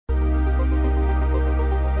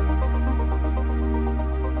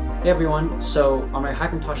Hey everyone, so on my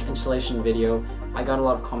Hackintosh installation video, I got a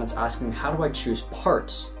lot of comments asking how do I choose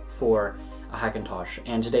parts for a Hackintosh,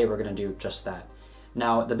 and today we're going to do just that.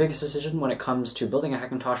 Now, the biggest decision when it comes to building a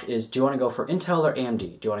Hackintosh is, do you want to go for Intel or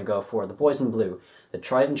AMD? Do you want to go for the boys in blue, the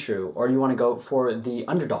tried and true, or do you want to go for the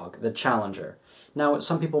underdog, the challenger? Now,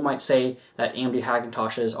 some people might say that AMD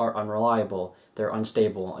Hackintoshes are unreliable, they're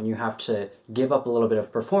unstable, and you have to give up a little bit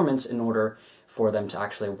of performance in order for them to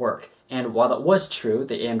actually work. And while that was true,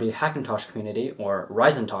 the AMD Hackintosh community, or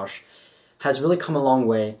Ryzentosh, has really come a long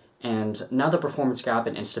way, and now the performance gap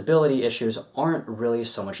and instability issues aren't really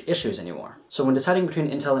so much issues anymore. So when deciding between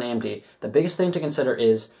Intel and AMD, the biggest thing to consider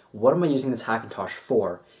is, what am I using this Hackintosh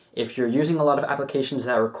for? If you're using a lot of applications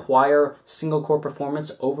that require single-core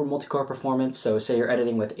performance over multi-core performance, so say you're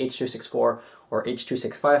editing with H.264 or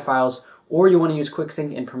H.265 files, or you want to use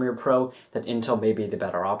QuickSync in Premiere Pro, then Intel may be the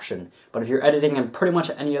better option. But if you're editing in pretty much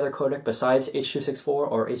any other codec besides H.264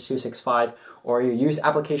 or H.265, or you use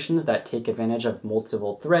applications that take advantage of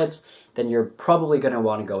multiple threads, then you're probably going to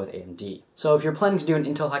want to go with AMD. So if you're planning to do an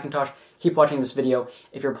Intel Hackintosh, keep watching this video.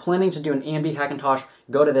 If you're planning to do an AMD Hackintosh,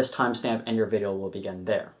 go to this timestamp and your video will begin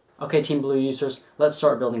there. Okay, Team Blue users, let's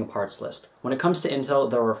start building a parts list. When it comes to Intel,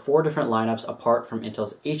 there are 4 different lineups apart from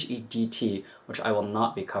Intel's HEDT, which I will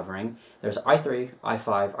not be covering. There's i3,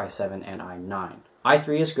 i5, i7, and i9.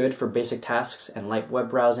 i3 is good for basic tasks and light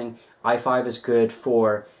web browsing. i5 is good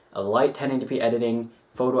for a light 1080p editing,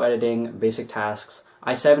 photo editing, basic tasks.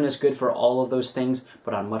 i7 is good for all of those things,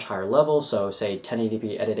 but on much higher level, so say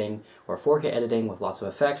 1080p editing or 4K editing with lots of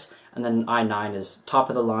effects. And then i9 is top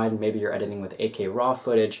of the line, maybe you're editing with 8K raw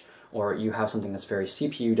footage, or you have something that's very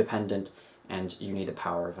CPU dependent and you need the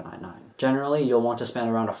power of an i9. Generally, you'll want to spend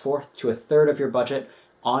around 1/4 to 1/3 of your budget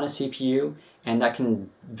on a CPU, and that can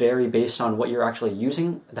vary based on what you're actually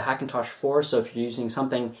using the Hackintosh for. So if you're using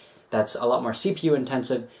something that's a lot more CPU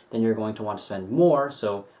intensive, then you're going to want to spend more,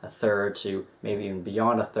 so 1/3 to maybe even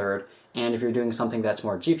beyond 1/3. And if you're doing something that's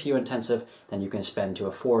more GPU intensive, then you can spend to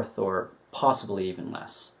 1/4 or possibly even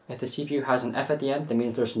less. If the CPU has an F at the end, that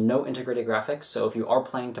means there's no integrated graphics, so if you are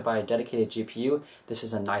planning to buy a dedicated GPU, this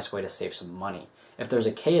is a nice way to save some money. If there's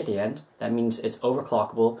a K at the end, that means it's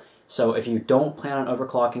overclockable, so if you don't plan on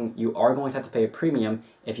overclocking, you are going to have to pay a premium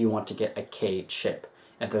if you want to get a K chip.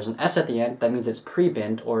 If there's an S at the end, that means it's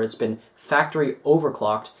pre-binned or it's been factory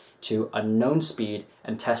overclocked to a known speed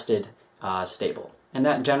and tested stable. And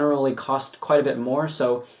that generally costs quite a bit more,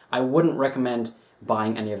 so I wouldn't recommend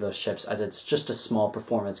buying any of those chips as it's just a small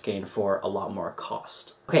performance gain for a lot more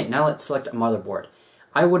cost. Okay, now let's select a motherboard.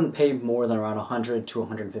 I wouldn't pay more than around $100 to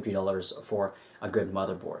 $150 for a good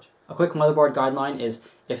motherboard. A quick motherboard guideline is,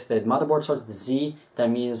 if the motherboard starts with Z,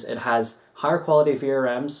 that means it has higher quality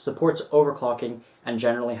VRMs, supports overclocking, and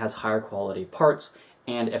generally has higher quality parts.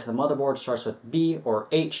 And if the motherboard starts with B or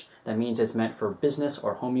H, that means it's meant for business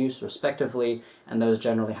or home use respectively, and those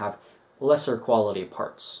generally have lesser quality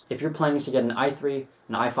parts. If you're planning to get an i3,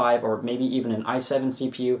 an i5, or maybe even an i7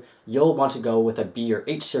 CPU, you'll want to go with a B or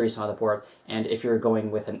H series motherboard, and if you're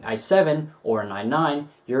going with an i7 or an i9,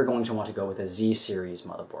 you're going to want to go with a Z series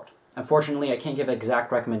motherboard. Unfortunately, I can't give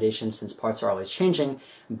exact recommendations since parts are always changing,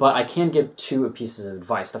 but I can give 2 pieces of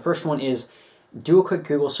advice. The first one is, do a quick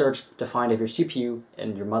Google search to find if your CPU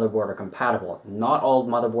and your motherboard are compatible. Not all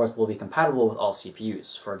motherboards will be compatible with all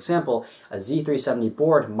CPUs. For example, a Z370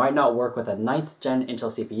 board might not work with a 9th gen Intel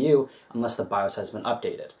CPU unless the BIOS has been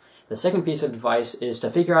updated. The second piece of advice is to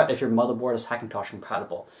figure out if your motherboard is Hackintosh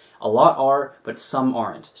compatible. A lot are, but some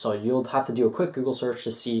aren't, so you'll have to do a quick Google search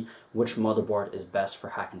to see which motherboard is best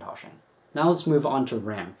for Hackintoshing. Now let's move on to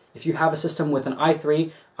RAM. If you have a system with an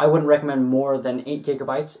i3, I wouldn't recommend more than 8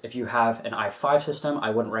 GB. If you have an i5 system,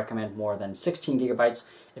 I wouldn't recommend more than 16 GB.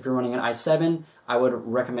 If you're running an i7, I would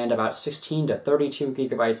recommend about 16 to 32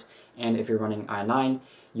 GB. And if you're running i9,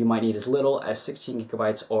 you might need as little as 16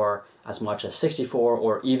 GB or as much as 64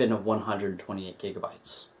 or even 128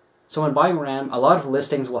 GB. So when buying RAM, a lot of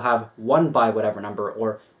listings will have 1 by whatever number,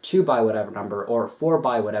 or 2 by whatever number, or 4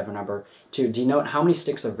 by whatever number to denote how many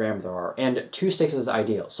sticks of RAM there are. And 2 sticks is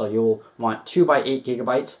ideal, so you'll want 2 by 8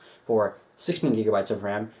 GB for 16 GB of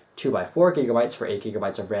RAM, 2 by 4 GB for 8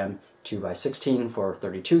 GB of RAM, 2 by 16 for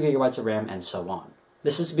 32 GB of RAM, and so on.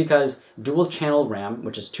 This is because dual channel RAM,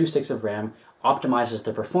 which is 2 sticks of RAM, optimizes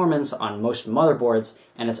the performance on most motherboards,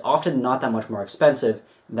 and it's often not that much more expensive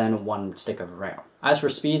than 1 stick of RAM. As for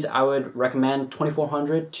speeds, I would recommend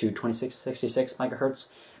 2400 to 2666 MHz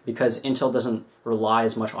because Intel doesn't rely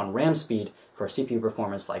as much on RAM speed for CPU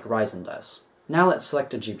performance like Ryzen does. Now let's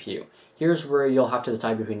select a GPU. Here's where you'll have to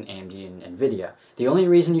decide between AMD and Nvidia. The only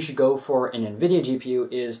reason you should go for an Nvidia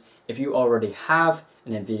GPU is if you already have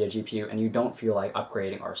an Nvidia GPU and you don't feel like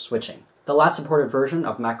upgrading or switching. The last supported version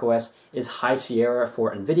of macOS is High Sierra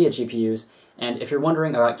for Nvidia GPUs, and if you're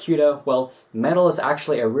wondering about CUDA, well, Metal is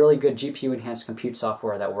actually a really good GPU-enhanced compute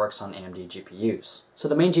software that works on AMD GPUs. So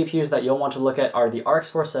the main GPUs that you'll want to look at are the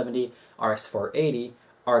RX 470, RX 480,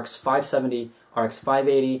 RX 570, RX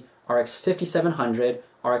 580, RX 5700,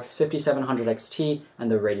 RX 5700 XT,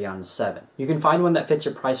 and the Radeon 7. You can find one that fits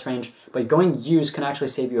your price range, but going used can actually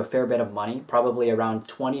save you a fair bit of money, probably around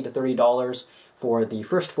 $20 to $30 for the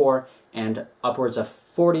first four, and upwards of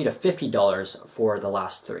 $40 to $50 for the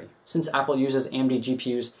last three. Since Apple uses AMD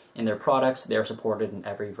GPUs in their products, they are supported in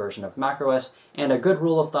every version of macOS, and a good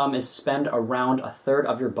rule of thumb is to spend around a third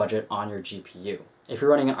of your budget on your GPU. If you're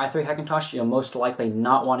running an i3 Hackintosh, you'll most likely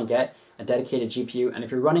not want to get a dedicated GPU, and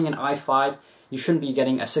if you're running an i5, you shouldn't be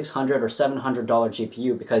getting a $600 or $700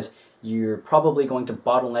 GPU because you're probably going to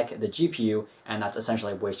bottleneck the GPU, and that's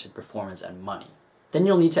essentially wasted performance and money. Then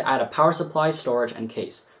you'll need to add a power supply, storage, and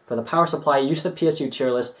case. For the power supply, use the PSU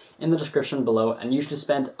tier list in the description below, and you should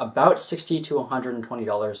spend about $60 to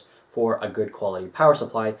 $120 for a good quality power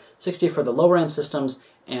supply, $60 for the lower end systems,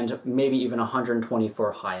 and maybe even $120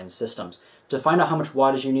 for high-end systems. To find out how much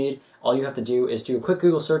wattage you need, all you have to do is do a quick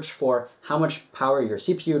Google search for how much power your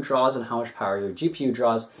CPU draws and how much power your GPU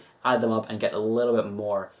draws, add them up, and get a little bit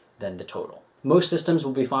more than the total. Most systems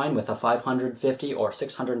will be fine with a 550 or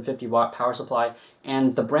 650 watt power supply,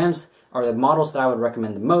 and the brands or the models that I would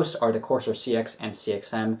recommend the most are the Corsair CX and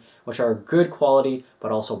CXM, which are good quality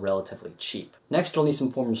but also relatively cheap. Next, you'll need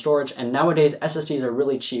some form of storage, and nowadays SSDs are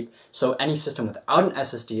really cheap, so any system without an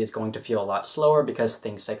SSD is going to feel a lot slower because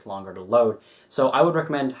things take longer to load. So I would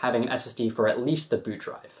recommend having an SSD for at least the boot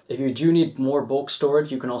drive. If you do need more bulk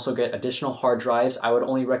storage, you can also get additional hard drives. I would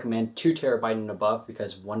only recommend 2 TB and above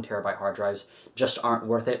because 1 TB hard drives just aren't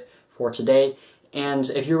worth it for today. And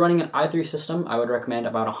if you're running an i3 system, I would recommend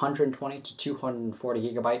about 120 to 240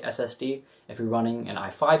 gigabyte SSD. If you're running an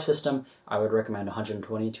i5 system, I would recommend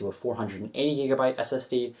 120 to a 480 gigabyte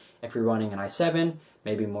SSD. If you're running an i7,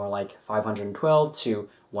 maybe more like 512 to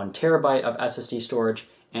 1 terabyte of SSD storage.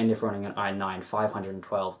 And if running an i9,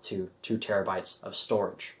 512 to 2 terabytes of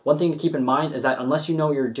storage. One thing to keep in mind is that unless you know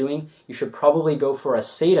what you're doing, you should probably go for a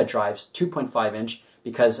SATA drive, 2.5 inch,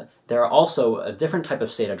 because there are also a different type of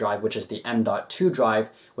SATA drive, which is the M.2 drive,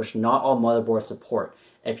 which not all motherboards support.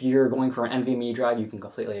 If you're going for an NVMe drive, you can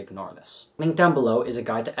completely ignore this. Link down below is a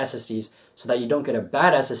guide to SSDs so that you don't get a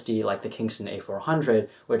bad SSD like the Kingston A400,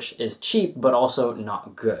 which is cheap but also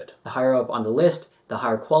not good. The higher up on the list, the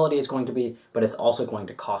higher quality is going to be, but it's also going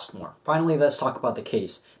to cost more. Finally, let's talk about the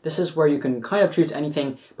case. This is where you can kind of choose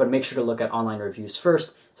anything, but make sure to look at online reviews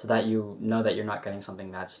first so that you know that you're not getting something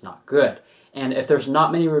that's not good. And if there's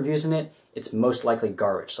not many reviews in it, it's most likely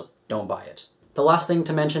garbage, so don't buy it. The last thing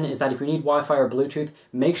to mention is that if you need Wi-Fi or Bluetooth,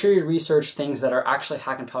 make sure you research things that are actually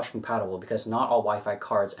Hackintosh compatible because not all Wi-Fi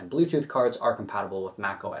cards and Bluetooth cards are compatible with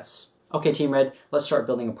macOS. Okay, Team Red, let's start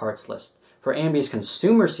building a parts list. For AMD's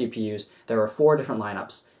consumer CPUs, there are 4 different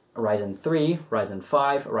lineups: Ryzen 3, Ryzen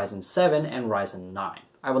 5, Ryzen 7, and Ryzen 9.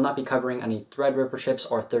 I will not be covering any Threadripper chips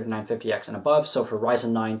or 3950X and above, so for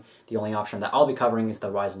Ryzen 9, the only option that I'll be covering is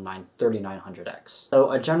the Ryzen 9 3900X.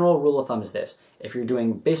 So a general rule of thumb is this: if you're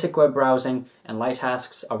doing basic web browsing and light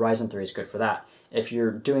tasks, a Ryzen 3 is good for that. If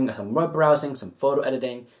you're doing some web browsing, some photo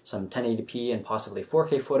editing, some 1080p and possibly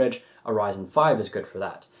 4K footage, a Ryzen 5 is good for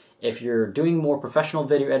that. If you're doing more professional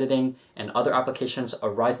video editing and other applications, a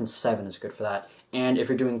Ryzen 7 is good for that. And if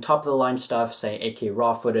you're doing top-of-the-line stuff, say 8K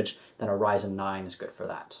RAW footage, then a Ryzen 9 is good for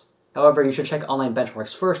that. However, you should check online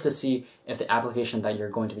benchmarks first to see if the application that you're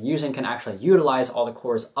going to be using can actually utilize all the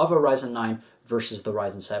cores of a Ryzen 9 versus the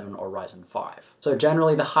Ryzen 7 or Ryzen 5. So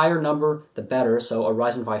generally, the higher number, the better. So a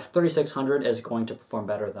Ryzen 5 3600 is going to perform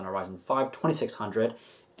better than a Ryzen 5 2600,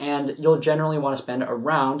 and you'll generally want to spend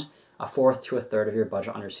around a fourth to a third of your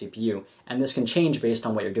budget on your CPU. And this can change based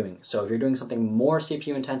on what you're doing. So if you're doing something more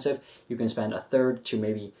CPU intensive, you can spend a third to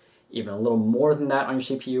maybe even a little more than that on your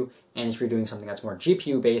CPU. And if you're doing something that's more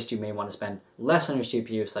GPU based, you may want to spend less on your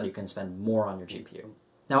CPU so that you can spend more on your GPU.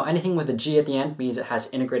 Now, anything with a G at the end means it has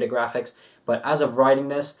integrated graphics, but as of writing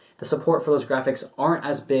this, the support for those graphics aren't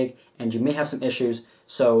as big and you may have some issues,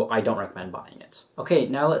 so I don't recommend buying it. Okay,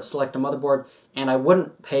 now let's select a motherboard, and I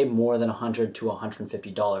wouldn't pay more than $100 to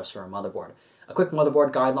 $150 for a motherboard. A quick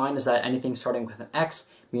motherboard guideline is that anything starting with an X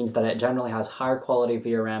means that it generally has higher quality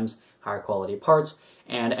VRMs, higher quality parts,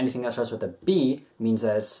 and anything that starts with a B means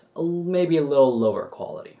that it's maybe a little lower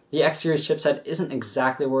quality. The X series chipset isn't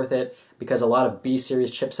exactly worth it because a lot of B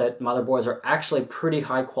series chipset motherboards are actually pretty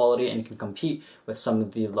high quality and can compete with some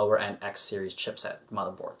of the lower end X series chipset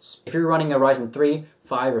motherboards. If you're running a Ryzen 3,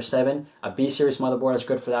 5, or 7, a B series motherboard is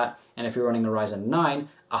good for that, and if you're running a Ryzen 9,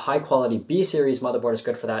 a high quality B series motherboard is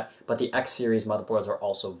good for that, but the X series motherboards are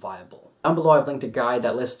also viable. Down below I've linked a guide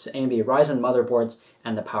that lists AMD Ryzen motherboards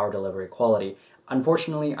and the power delivery quality.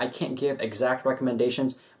 Unfortunately, I can't give exact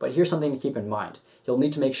recommendations, but here's something to keep in mind. You'll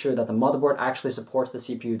need to make sure that the motherboard actually supports the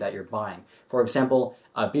CPU that you're buying. For example,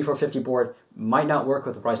 a B450 board might not work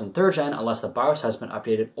with Ryzen 3rd Gen unless the BIOS has been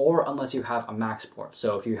updated or unless you have a Max board.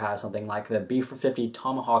 So if you have something like the B450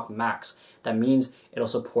 Tomahawk Max, that means it'll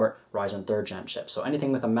support Ryzen 3rd Gen chips. So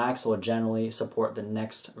anything with a Max will generally support the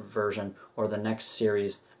next version or the next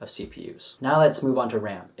series of CPUs. Now let's move on to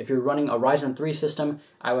RAM. If you're running a Ryzen 3 system,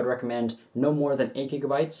 I would recommend no more than 8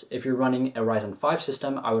 GB. If you're running a Ryzen 5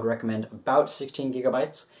 system, I would recommend about 16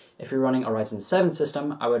 GB. If you're running a Ryzen 7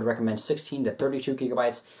 system, I would recommend 16 to 32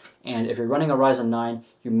 GB. And if you're running a Ryzen 9,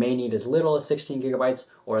 you may need as little as 16 GB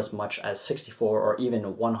or as much as 64 or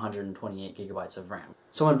even 128 GB of RAM.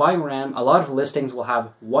 So when buying RAM, a lot of listings will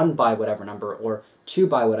have 1 by whatever number or 2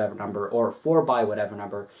 by whatever number or 4 by whatever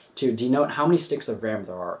number to denote how many sticks of RAM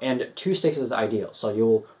there are. And 2 sticks is ideal. So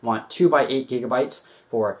you'll want 2 by 8 GB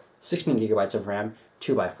for 16 GB of RAM,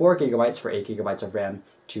 2 by 4 GB for 8 GB of RAM,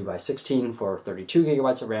 2 by 16 for 32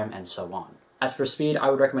 GB of RAM, and so on. As for speed,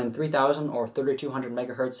 I would recommend 3000 or 3200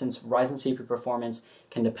 MHz since Ryzen CPU performance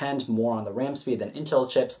can depend more on the RAM speed than Intel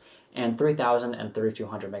chips, and 3000 and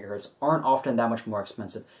 3200 MHz aren't often that much more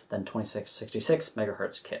expensive than 2666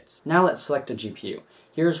 MHz kits. Now let's select a GPU.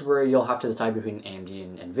 Here's where you'll have to decide between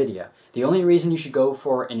AMD and Nvidia. The only reason you should go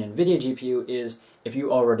for an Nvidia GPU is if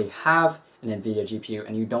you already have an Nvidia GPU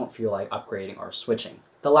and you don't feel like upgrading or switching.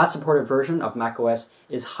 The last supported version of macOS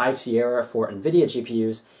is High Sierra for Nvidia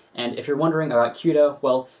GPUs, and if you're wondering about CUDA,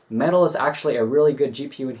 well, Metal is actually a really good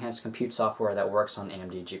GPU-enhanced compute software that works on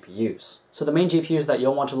AMD GPUs. So the main GPUs that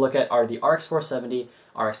you'll want to look at are the RX 470,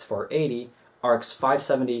 RX 480, RX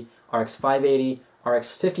 570, RX 580,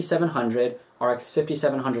 RX 5700, RX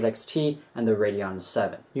 5700 XT, and the Radeon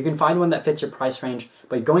 7. You can find one that fits your price range,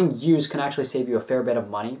 but going used can actually save you a fair bit of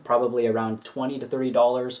money, probably around $20 to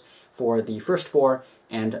 $30 for the first 4,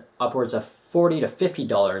 and upwards of $40 to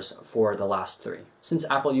 $50 for the last 3. Since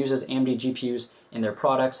Apple uses AMD GPUs in their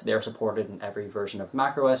products, they are supported in every version of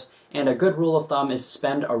macOS, and a good rule of thumb is to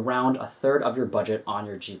spend around a third of your budget on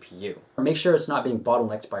your GPU. Make sure it's not being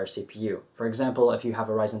bottlenecked by your CPU. For example, if you have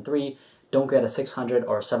a Ryzen 3, don't get a $600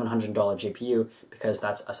 or $700 GPU because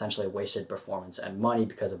that's essentially wasted performance and money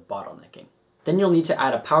because of bottlenecking. Then you'll need to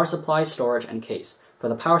add a power supply, storage, and case. For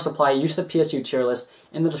the power supply, use the PSU tier list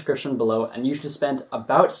in the description below, and you should spend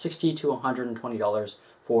about $60 to $120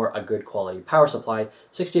 for a good quality power supply,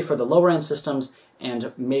 $60 for the lower end systems,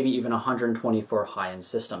 and maybe even $120 for high-end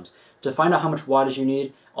systems. To find out how much wattage you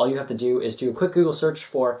need, all you have to do is do a quick Google search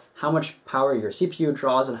for how much power your CPU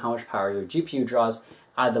draws and how much power your GPU draws,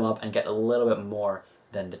 add them up, and get a little bit more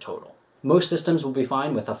than the total. Most systems will be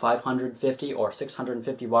fine with a 550 or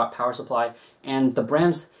 650 watt power supply, and the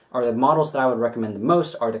brands or the models that I would recommend the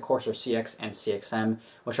most are the Corsair CX and CXM,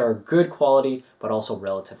 which are good quality but also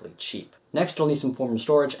relatively cheap. Next, you'll need some form of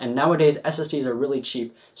storage, and nowadays SSDs are really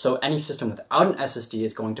cheap, so any system without an SSD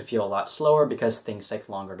is going to feel a lot slower because things take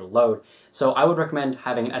longer to load. So I would recommend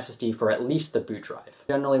having an SSD for at least the boot drive.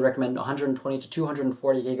 I generally recommend 120 to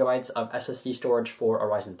 240 gigabytes of SSD storage for a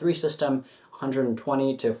Ryzen 3 system,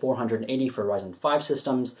 120 to 480 for Ryzen 5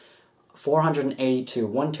 systems, 480 to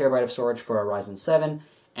 1 terabyte of storage for a Ryzen 7,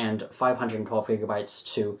 and 512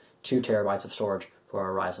 gigabytes to 2 terabytes of storage for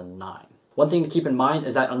a Ryzen 9. One thing to keep in mind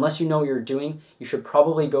is that unless you know what you're doing, you should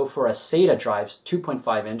probably go for a SATA drive,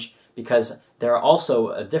 2.5 inch, because there are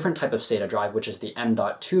also a different type of SATA drive, which is the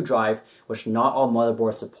M.2 drive, which not all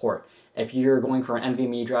motherboards support. If you're going for an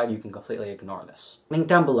NVMe drive, you can completely ignore this. Link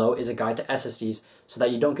down below is a guide to SSDs so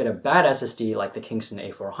that you don't get a bad SSD like the Kingston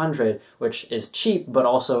A400, which is cheap but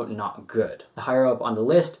also not good. The higher up on the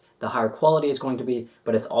list, the higher quality it's going to be,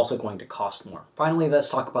 but it's also going to cost more. Finally, let's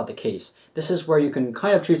talk about the case. This is where you can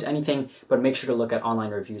kind of choose anything, but make sure to look at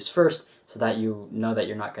online reviews first so that you know that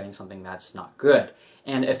you're not getting something that's not good.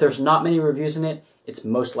 And if there's not many reviews in it, it's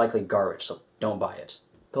most likely garbage, so don't buy it.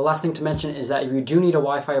 The last thing to mention is that if you do need a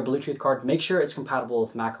Wi-Fi or Bluetooth card, make sure it's compatible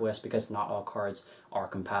with macOS because not all cards are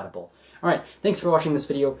compatible. Alright, thanks for watching this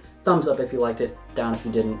video. Thumbs up if you liked it, down if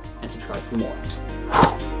you didn't, and subscribe for more.